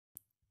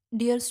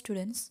Dear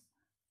students,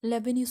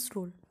 Leibniz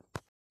rule.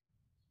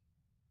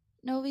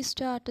 Now we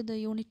start the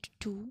unit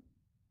 2,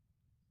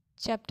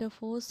 chapter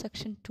 4,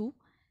 section 2,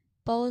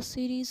 power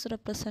series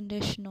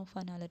representation of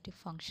analytic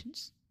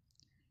functions.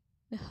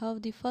 We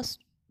have the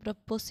first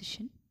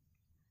proposition.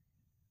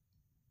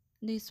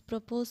 This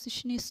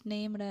proposition is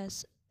named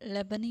as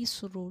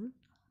Leibniz rule.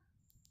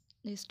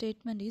 The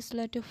statement is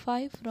let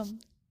phi from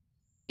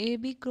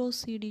AB cross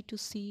CD to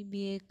C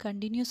be a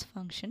continuous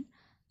function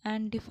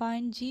and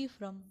define G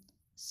from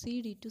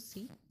CD to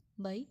C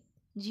by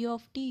G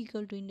of t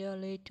equal to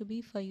integral a to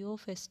b phi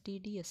of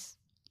st ds.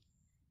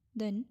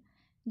 Then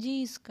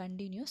G is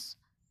continuous.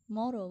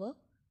 Moreover,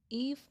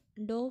 if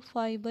dou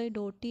phi by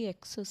dou t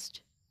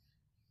exists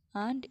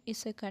and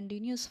is a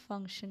continuous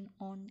function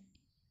on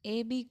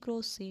AB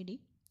cross CD,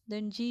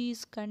 then G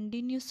is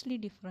continuously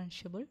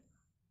differentiable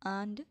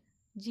and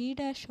G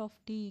dash of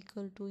t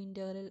equal to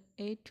integral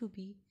a to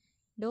b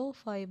dou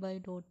phi by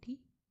dou t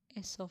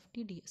s of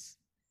t ds.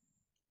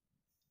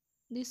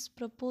 This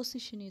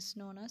proposition is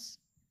known as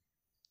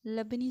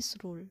Leibniz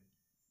rule.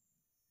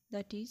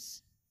 That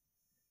is,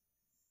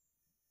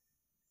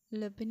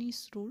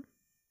 Leibniz rule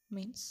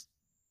means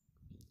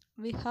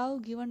we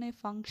have given a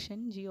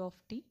function g of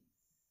t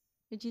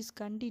which is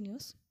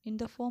continuous in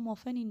the form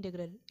of an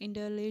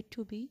integral a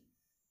to b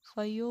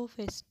phi of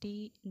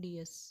st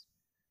ds.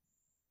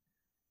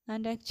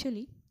 And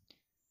actually,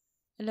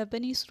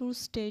 Leibniz rule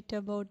state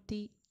about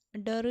the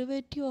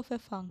derivative of a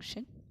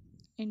function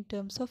in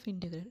terms of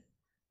integral.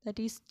 That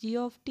is, g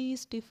of t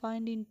is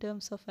defined in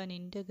terms of an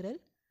integral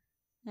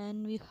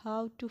and we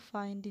have to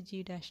find the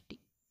g dash t.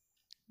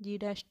 G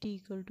dash t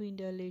equal to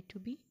integral a to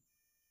b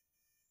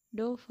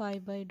dou phi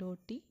by dou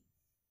t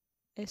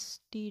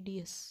st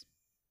ds.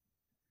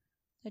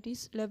 That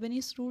is,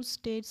 Leibniz rule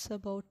states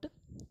about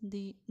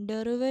the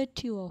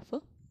derivative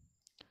of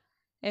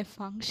a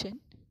function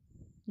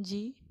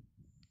g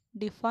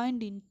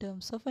defined in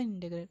terms of an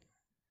integral.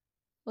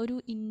 ഒരു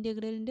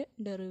ഇൻ്റഗ്രലിൻ്റെ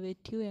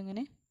derivative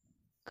എങ്ങനെ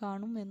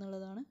കാണും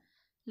എന്നുള്ളതാണ്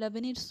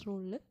Leibniz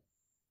റൂളിൽ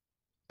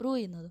prove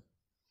ചെയ്യുന്നത്.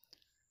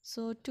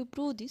 So to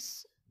prove this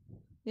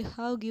we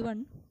have given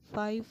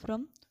phi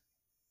from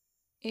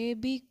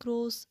AB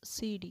cross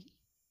CD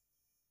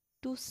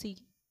to C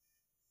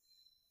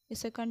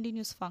is a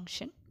continuous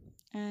function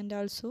and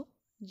also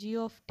g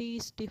of t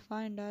is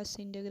defined as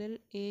integral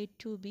a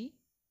to b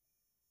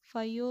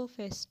phi of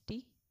st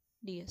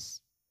ds.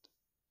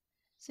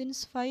 Since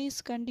phi is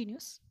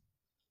continuous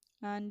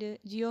and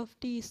g of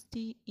t is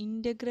the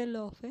integral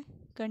of a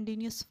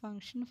continuous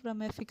function from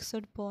a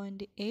fixed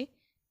point a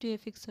to a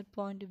fixed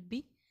point b,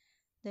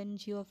 then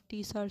g of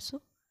t is also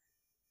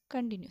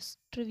continuous.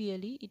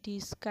 Trivially, it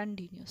is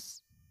continuous.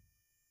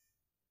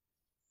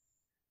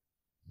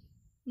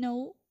 Now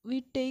we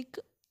take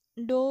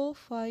dou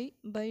phi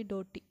by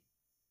dou t.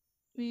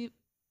 We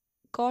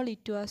call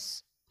it to as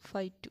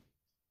phi 2.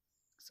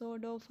 So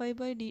dou phi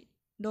by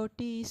dou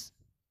t is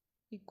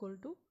equal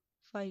to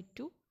phi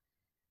 2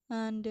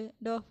 and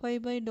dou phi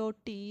by dou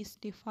t is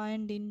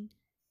defined in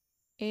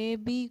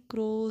AB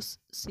cross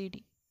CD.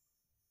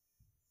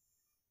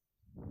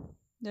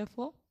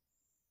 Therefore,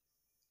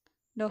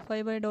 dou phi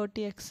by dou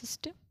t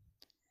exists.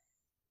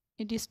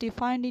 It is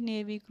defined in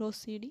AB cross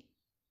CD.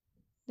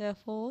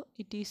 Therefore,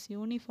 it is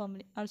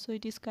uniformly, also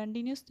it is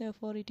continuous,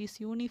 therefore it is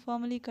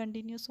uniformly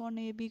continuous on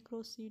AB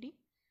cross CD.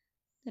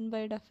 Then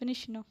by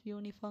definition of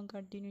uniform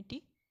continuity,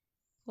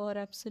 for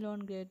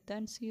epsilon greater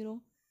than 0,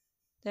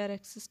 there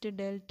exists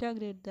delta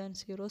greater than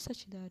 0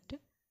 such that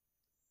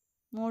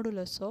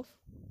modulus of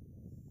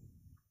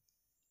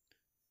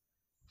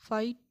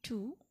phi 2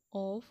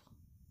 of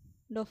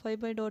dou phi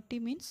by dou t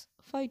means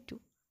phi 2.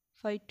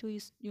 Phi 2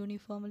 is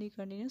uniformly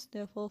continuous,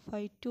 therefore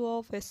phi 2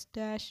 of s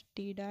dash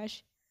t dash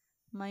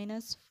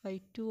minus phi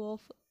 2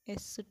 of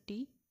st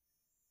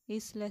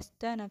is less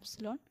than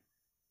epsilon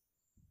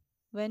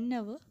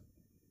whenever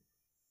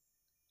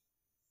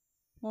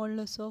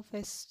modulus of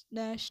s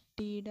dash t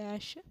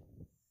dash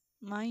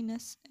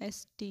minus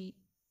st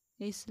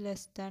is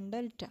less than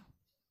delta.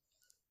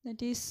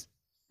 That is,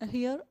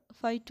 here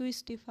phi 2 is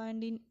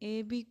defined in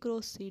AB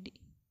cross CD.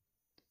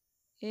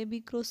 AB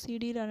cross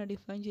CD യിലാണ്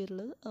define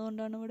ചെയ്തിട്ടുള്ളത്,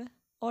 അതുകൊണ്ടാണ് ഇവിടെ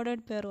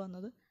ordered pair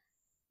വന്നത്.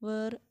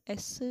 Where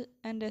S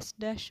and S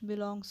dash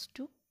belongs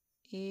to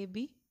AB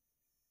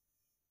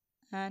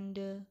and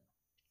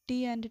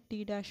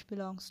T dash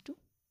belongs to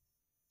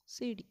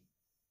CD.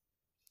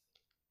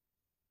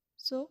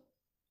 So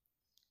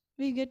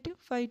we get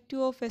phi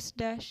 2 of s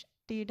dash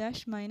t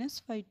dash minus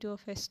phi 2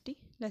 of st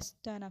less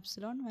than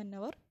epsilon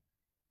whenever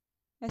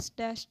s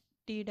dash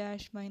t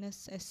dash minus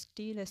st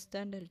less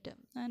than delta.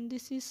 And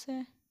this is a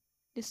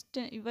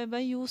distance.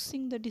 By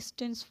using the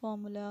distance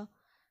formula,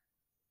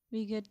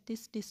 we get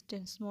this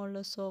distance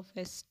modulus of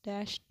s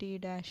dash t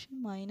dash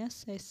minus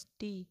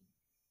st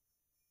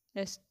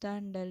less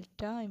than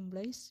delta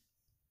implies,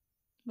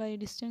 by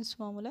distance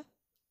formula,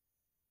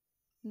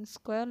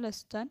 square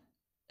less than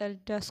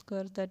delta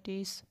square, that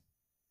is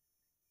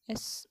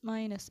s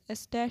minus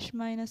s dash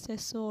minus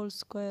s whole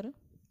square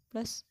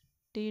plus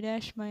t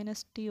dash minus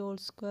t whole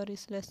square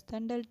is less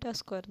than delta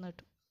square.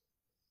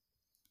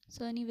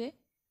 So anyway,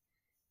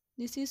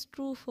 this is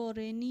true for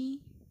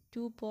any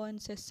 2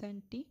 points S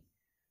and T.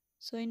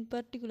 So in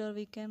particular,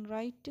 we can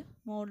write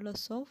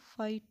modulus of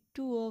phi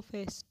 2 of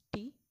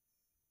St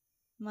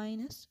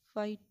minus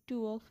phi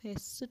 2 of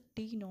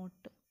St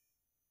naught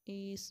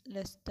is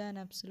less than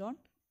epsilon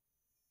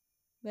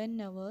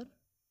whenever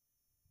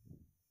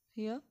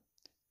here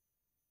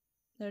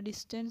the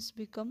distance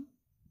become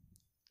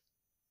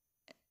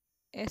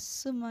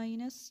S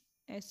minus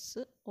S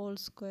whole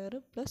square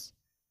plus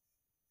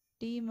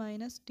T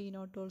minus T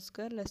naught whole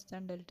square less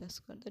than delta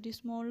square. That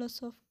is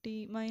modulus of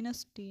T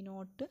minus T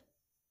naught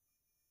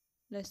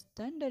less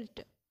than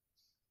delta,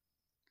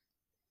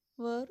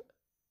 where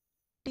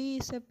T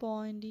is a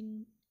point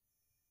in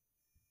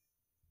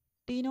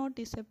T naught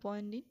is a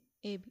point in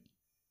AB.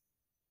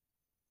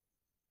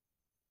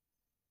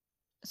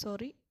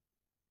 Sorry,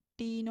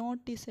 T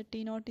naught is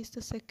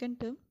the second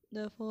term,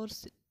 therefore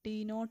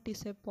T naught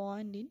is a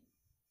point in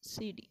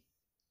CD,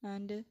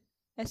 and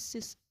S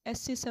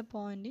is a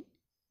point in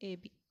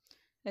AB.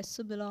 S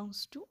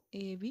belongs to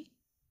AB,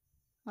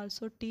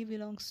 also T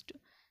belongs to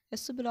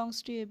S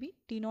belongs to AB,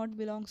 T naught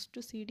belongs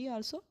to CD,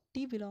 also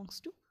T belongs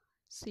to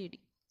CD.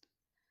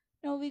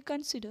 Now we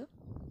consider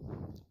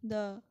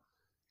the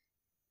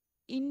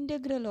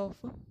integral of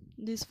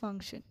this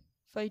function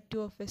phi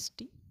 2 of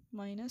st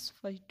minus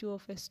phi 2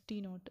 of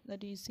st naught,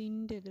 that is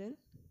integral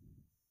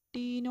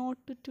T naught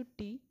to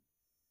T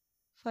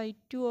phi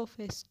 2 of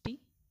st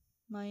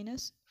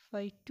minus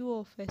phi 2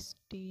 of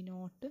st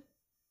naught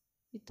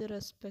with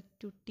respect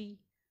to T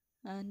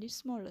and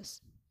its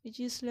modulus, which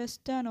is less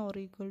than or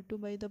equal to,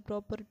 by the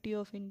property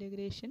of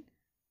integration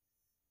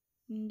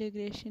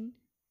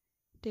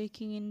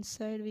taking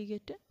inside, we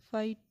get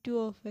phi 2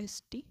 of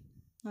st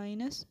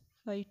minus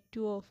phi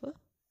 2 of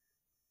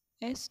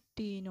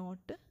st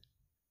naught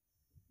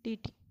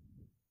dt,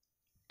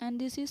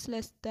 and this is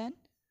less than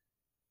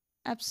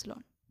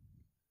epsilon.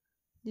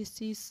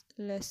 This is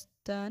less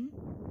than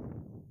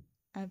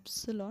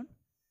epsilon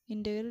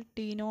integral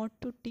T naught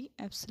to T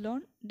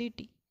epsilon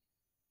dt,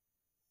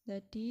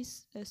 that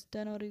is less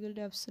than or equal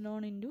to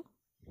epsilon into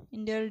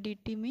integral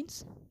dt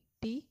means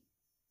T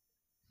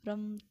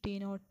from T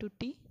naught to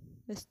T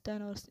less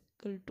than or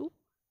equal to,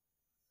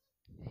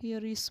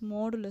 here is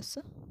modulus,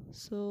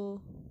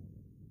 so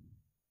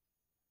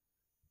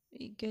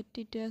we get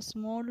it as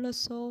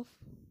modulus of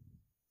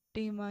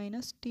T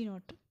minus T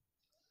naught,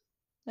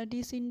 that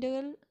is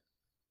integral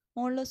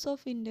modulus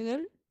of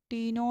integral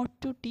T naught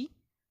to T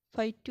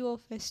phi 2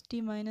 of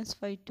st minus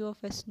phi 2 of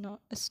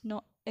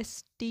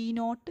st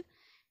naught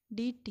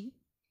dt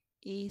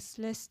is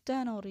less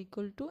than or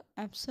equal to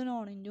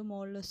epsilon into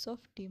modulus of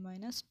T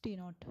minus T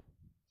naught.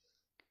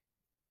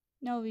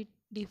 Now we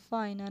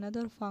define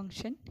another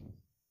function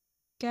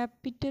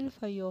capital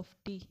phi of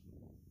T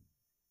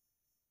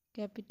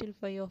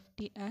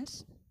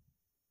as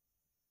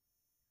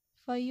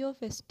phi of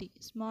st,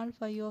 small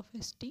phi of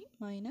st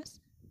minus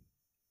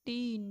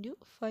T into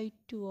phi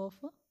 2 of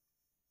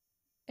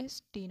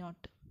st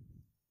naught.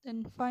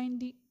 Then find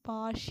the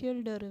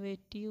partial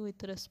derivative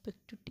with respect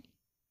to T.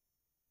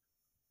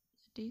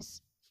 That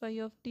is, phi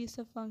of T is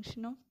a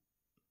function of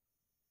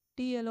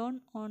T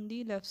alone on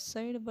the left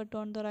side, but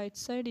on the right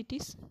side it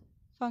is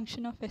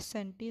function of S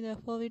and T.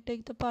 Therefore we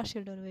take the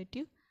partial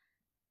derivative.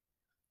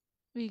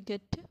 We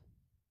get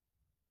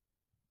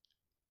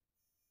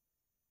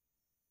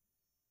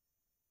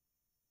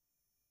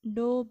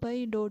dou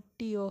by dou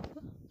T of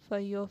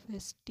phi of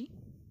st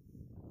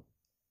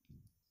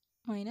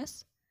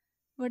minus,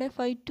 ഇവിടെ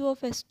phi 2 of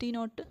st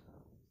naught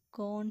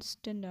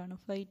constant ആണ്,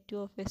 phi 2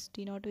 of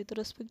st naught with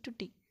respect to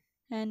T,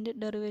 and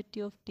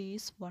derivative of T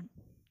is 1.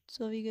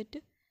 So we get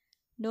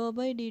dou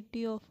by dou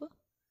T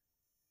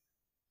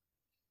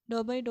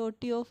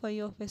of phi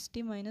of st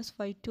minus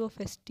phi 2 of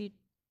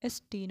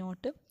st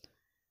naught.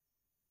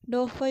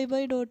 Dou phi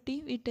by dou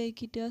T, we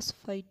take it as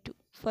phi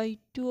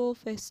 2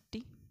 of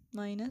st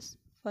minus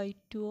phi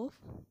 2 of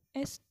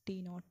st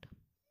naught.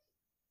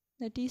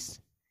 That is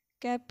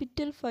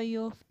capital phi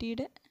of T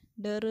യുടെ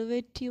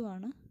derivative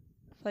ആണ്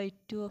phi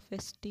 2 of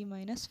st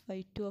minus phi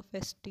 2 of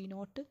st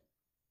naught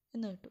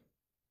എന്ന് കിട്ടും.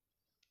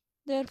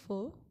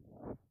 Therefore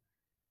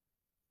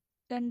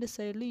രണ്ട്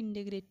സൈഡിലും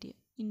integrate ചെയ്യുക,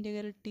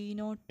 integral T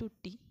naught to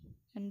T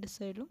രണ്ട്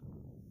സൈഡിലും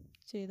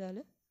ചെയ്താൽ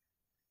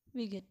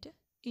we get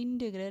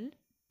integral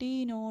T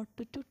naught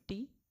to T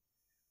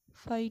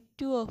phi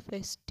 2 of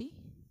st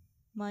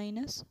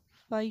minus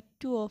phi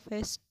 2 of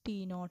st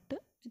naught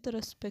with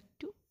respect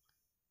to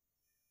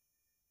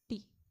T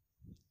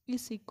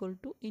is equal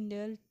to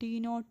integral T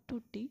naught to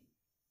T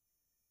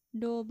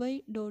dou by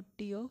dou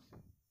T of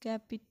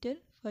capital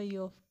phi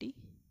of T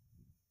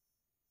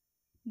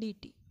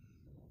dt,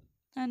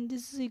 and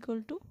this is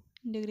equal to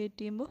integrate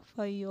ചെയ്യുമ്പോൾ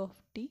phi of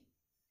T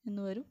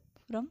എന്ന് വരും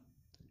from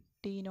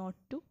T naught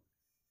to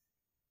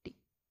T.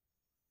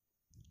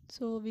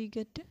 So we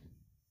get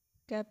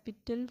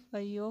capital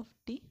phi of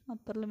T,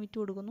 upper limit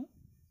കൊടുക്കുന്നു,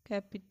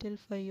 capital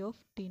phi of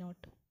T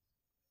naught.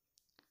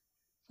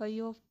 Phi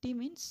of T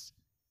means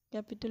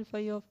capital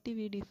phi of T,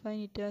 we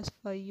define it as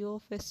phi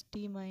of st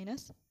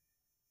minus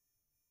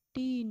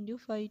t into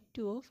phi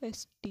 2 of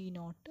s t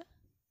naught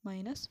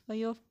minus phi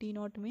of t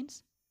naught means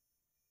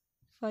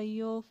phi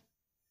of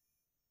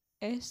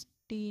s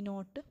t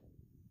naught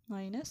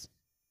minus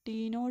t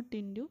naught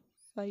into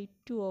phi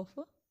 2 of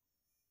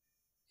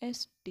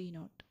s t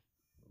naught.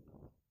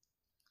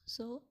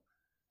 So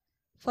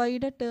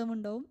ഫൈയുടെ term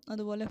ഉണ്ടാവും,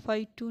 അതുപോലെ phi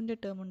ടുവിൻ്റെ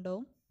term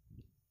ഉണ്ടാവും.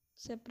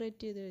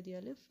 Separate ചെയ്ത്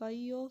എഴുതിയാൽ phi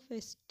of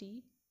S T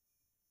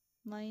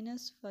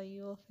minus phi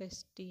of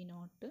S T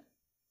nought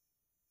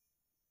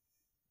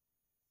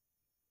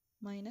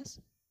minus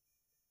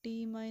T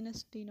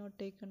minus T not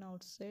taken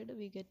out side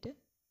we get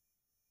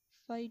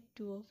phi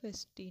two of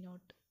S T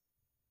not.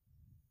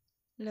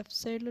 Left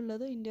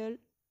സൈഡിലുള്ളത് integral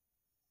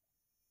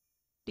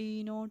T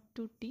not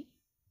to T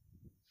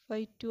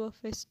phi two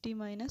of S T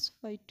minus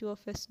phi two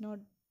of S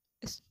not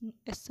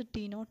S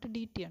T not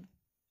D T ആണ്.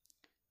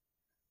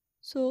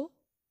 So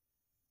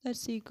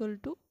that's equal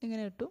to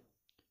ഇങ്ങനെ കിട്ടും.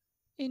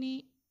 ഇനി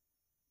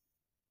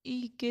ഈ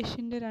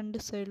ഇക്വേഷൻ്റെ രണ്ട്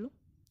സൈഡിലും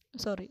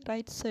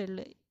right സൈഡിൽ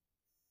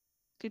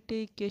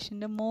കിട്ടിയ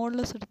ഇക്വേഷൻ്റെ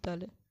modulus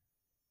എടുത്താൽ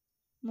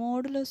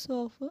modulus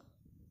of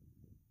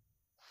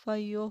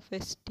phi of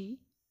S T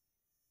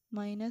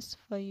minus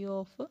phi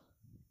of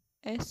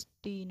S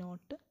T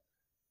not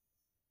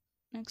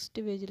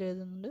next പേജിൽ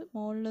എഴുതുന്നുണ്ട്.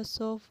 Modulus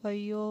of phi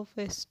of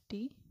S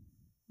T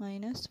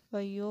minus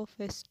phi of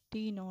S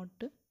T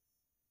nought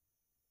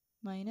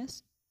minus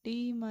T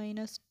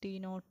minus T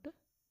naught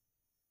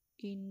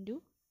into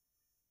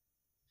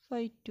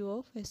phi two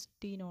of S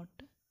T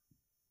not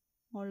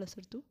modulus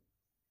എടുത്തു.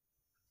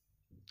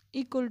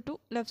 Equal to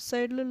left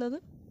സൈഡിലുള്ളത്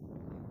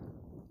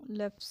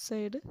left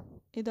side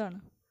ഇതാണ്.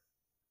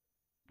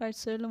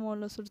 Right സൈഡിൽ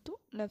modulus എടുത്തു,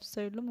 left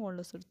സൈഡിൽ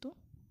modulus എടുത്തു.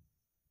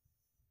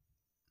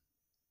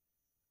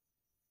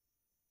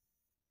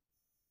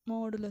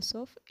 Modulus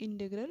of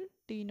integral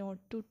T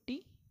not to T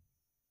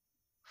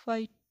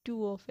phi two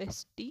of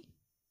S T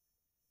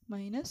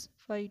minus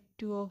phi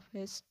two of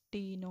S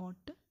T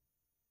not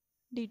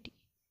D T.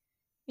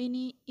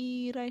 ഇനി ഈ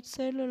right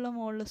സൈഡിലുള്ള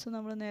modulus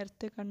നമ്മൾ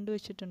നേരത്തെ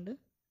കണ്ടുവച്ചിട്ടുണ്ട്.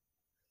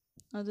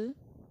 അത്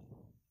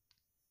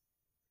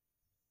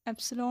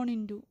എപ്സിലോൺ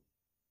ഇൻറ്റു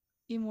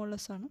ഈ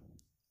മോഡുലസ് ആണ്.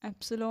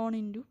 Epsilon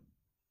into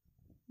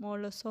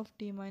modulus of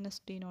T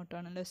minus T not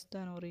ആണ് less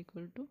than or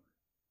equal to.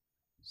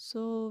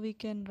 So we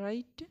can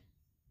write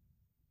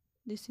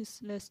this is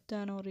less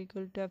than or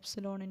equal to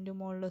epsilon into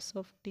modulus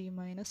of t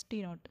minus t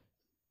naught.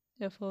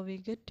 Therefore we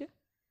get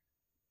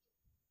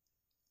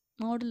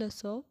modulus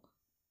of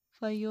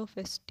phi of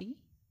st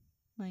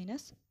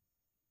minus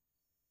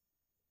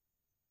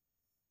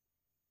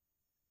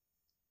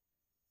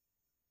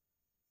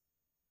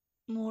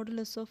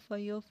modulus of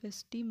phi of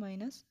st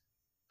minus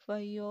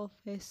phi of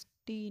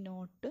st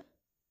naught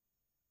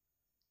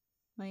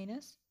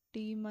minus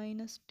t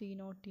minus t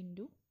naught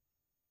into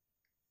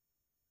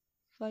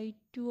phi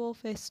 2 of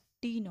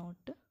st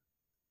naught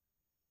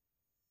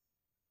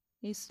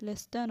is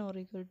less than or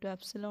equal to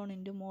epsilon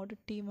into mod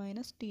t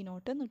minus t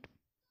naught എന്ന് കിട്ടും.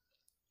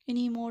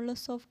 ഇനി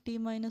modulus of T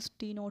minus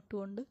T not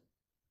കൊണ്ട്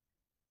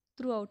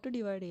through out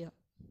divide ചെയ്യാം.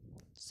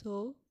 So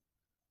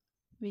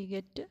we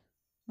get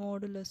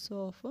modulus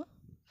of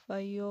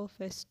phi of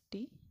S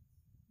T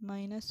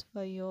minus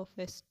phi of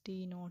S T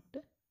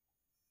nought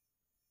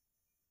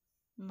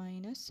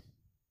minus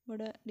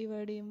ഇവിടെ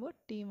divide ചെയ്യുമ്പോൾ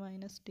T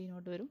minus T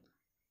not വരും.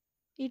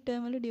 ഈ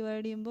ടേമിൽ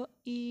ഡിവൈഡ് ചെയ്യുമ്പോൾ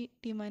ഈ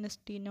T minus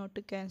T not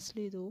cancel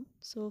ചെയ്തു പോകും.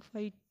 So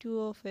phi two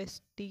of S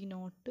T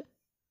not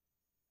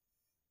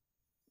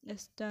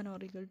less than or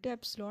equal to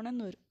epsilon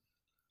എന്ന് വരും.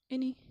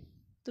 ഇനി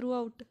ത്രൂ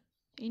ഔട്ട്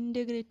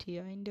ഇൻറ്റഗ്രേറ്റ്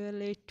ചെയ്യുക.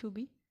 ഇൻ്റഗ്രൽ എ ടു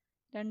ബി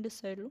രണ്ട്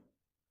സൈഡിലും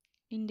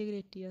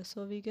ഇൻറ്റഗ്രേറ്റ് ചെയ്യുക.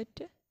 So we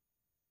get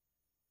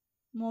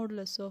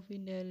modulus of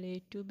integral A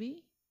to B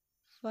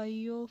phi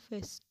of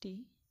S T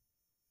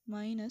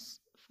minus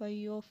phi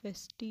of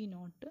S T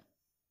not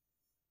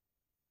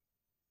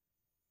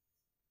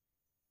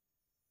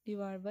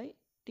divided by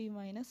t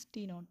minus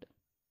t naught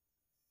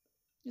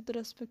with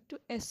respect to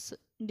s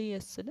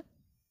ds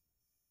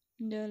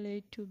integral a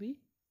to b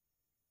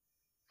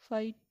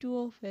phi 2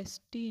 of s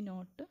t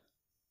naught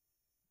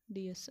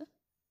ds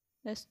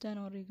less than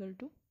or equal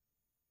to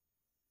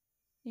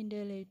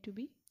integral a to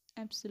b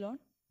epsilon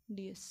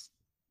ds.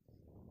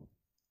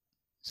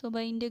 So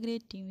by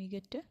integrating we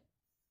get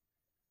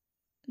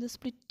the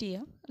split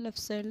here.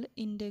 Left side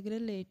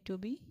integral a to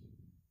b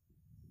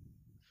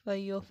phi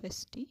of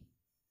st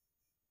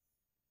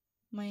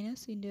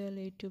minus integral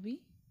a to b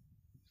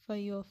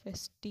phi of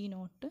st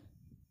naught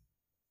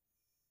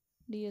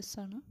ds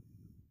ആണ്.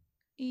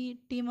 ഈ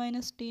T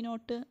minus T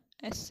not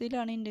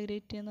എസ്സിലാണ്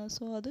integrate ചെയ്യുന്നത്.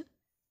 So അത്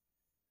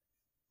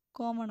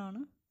common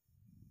ആണ്.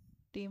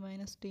 T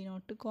minus T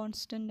not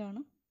constant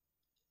ആണ്.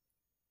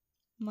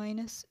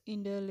 Minus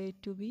integral A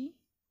to B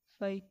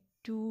phi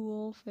two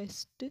of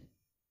എസ്റ്റ്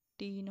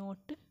T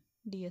not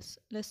D S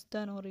less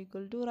than or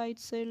equal to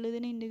right സൈഡിൽ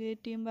ഇതിനെ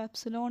integrate ചെയ്യുമ്പോൾ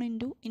epsilon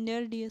into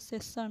integral D S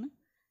S ആണ്.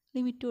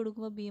 Limit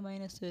കൊടുക്കുമ്പോൾ B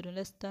minus വരും.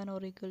 Less than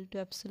or equal to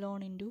epsilon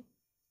into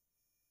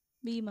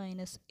B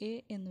minus A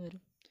എന്ന്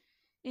വരും.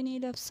 ഇനി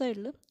left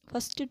സൈഡിൽ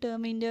first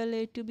term integral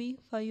A to B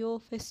phi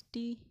of S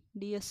T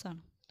D S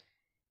ആണ്.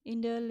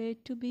 Integral a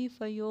to b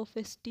phi of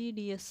st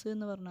ds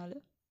എന്ന് പറഞ്ഞാൽ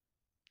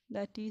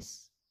that is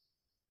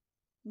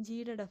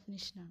ജിയുടെ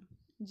ഡെഫിനിഷനാണ്.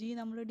 G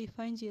നമ്മൾ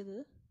define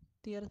ചെയ്തത്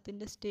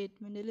തിയറത്തിൻ്റെ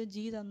സ്റ്റേറ്റ്മെൻറ്റിൽ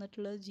ജി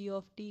തന്നിട്ടുള്ളത് G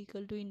of T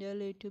equal to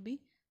integral a to b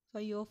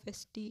phi of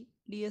st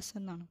ds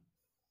എന്നാണ്.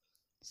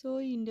 So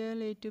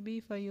integral a to b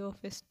phi of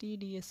st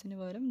dsന്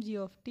പകരം G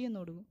of T എന്ന്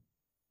കൊടുക്കും.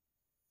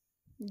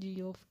 G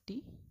of T.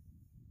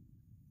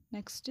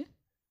 Next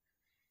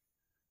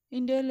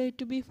integral a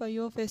to b phi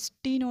of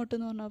st not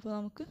എന്ന് പറഞ്ഞപ്പോൾ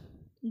നമുക്ക്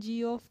G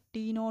of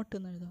T not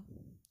എന്ന് എഴുതാം.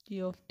 G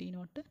of T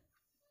not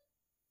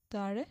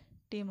താഴെ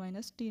T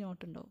minus T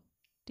not ഉണ്ടാവും.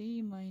 T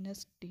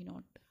minus T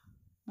nought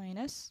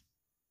minus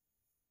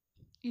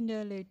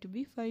integral a to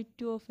b phi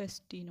 2 of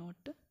st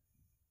not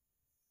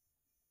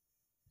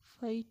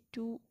phi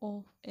 2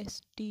 of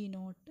st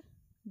not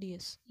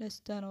ds less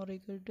than or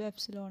equal to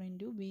epsilon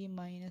into b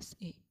minus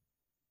a.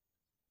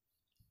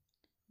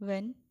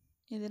 when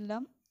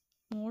ഇതെല്ലാം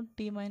mod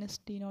t minus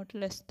t naught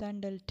less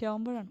than delta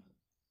ആകുമ്പോഴാണ്.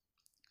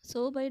 So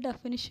by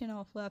definition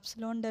of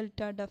epsilon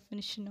delta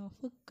definition of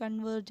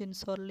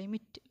convergence or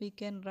limit, we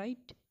can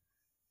write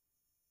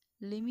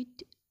limit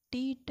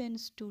t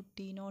tends to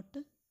t naught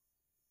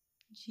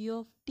g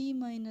of t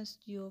minus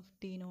g of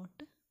t naught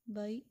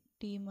by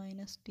t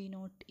minus t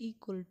naught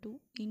equal to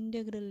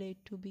integral a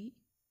to b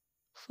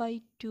phi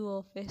 2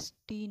 of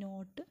st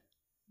naught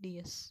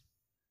ds.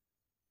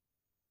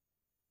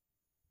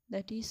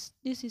 That is,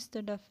 this is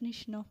the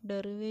definition of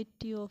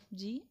derivative of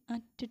g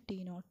at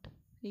t naught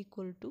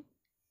equal to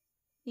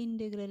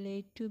integral a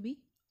to b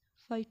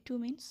phi 2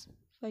 means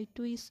phi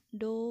 2 is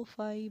dou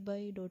phi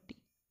by dou t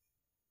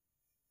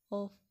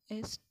of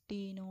st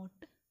naught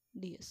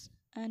ds,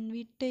 and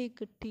we take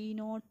t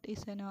naught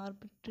is an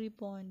arbitrary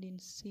point in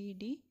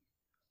CD.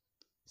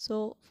 So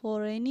for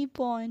any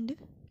point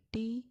t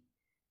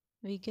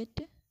we get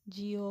g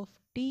of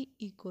t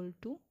equal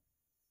to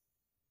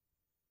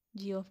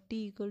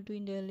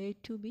integral a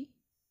to b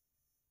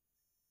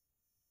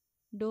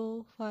dou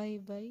phi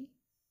by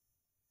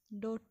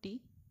dou t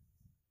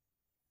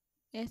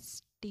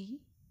st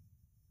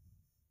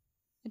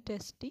at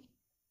st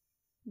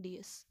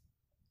ds.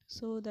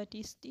 So that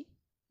is the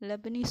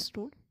Leibniz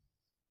rule.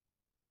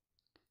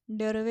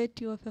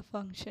 Derivative of a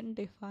function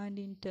defined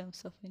in terms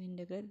of an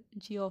integral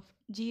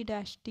g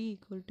dash t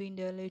equal to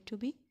integral a to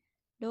b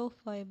dou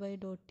phi by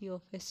dou t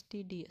of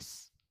st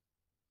ds.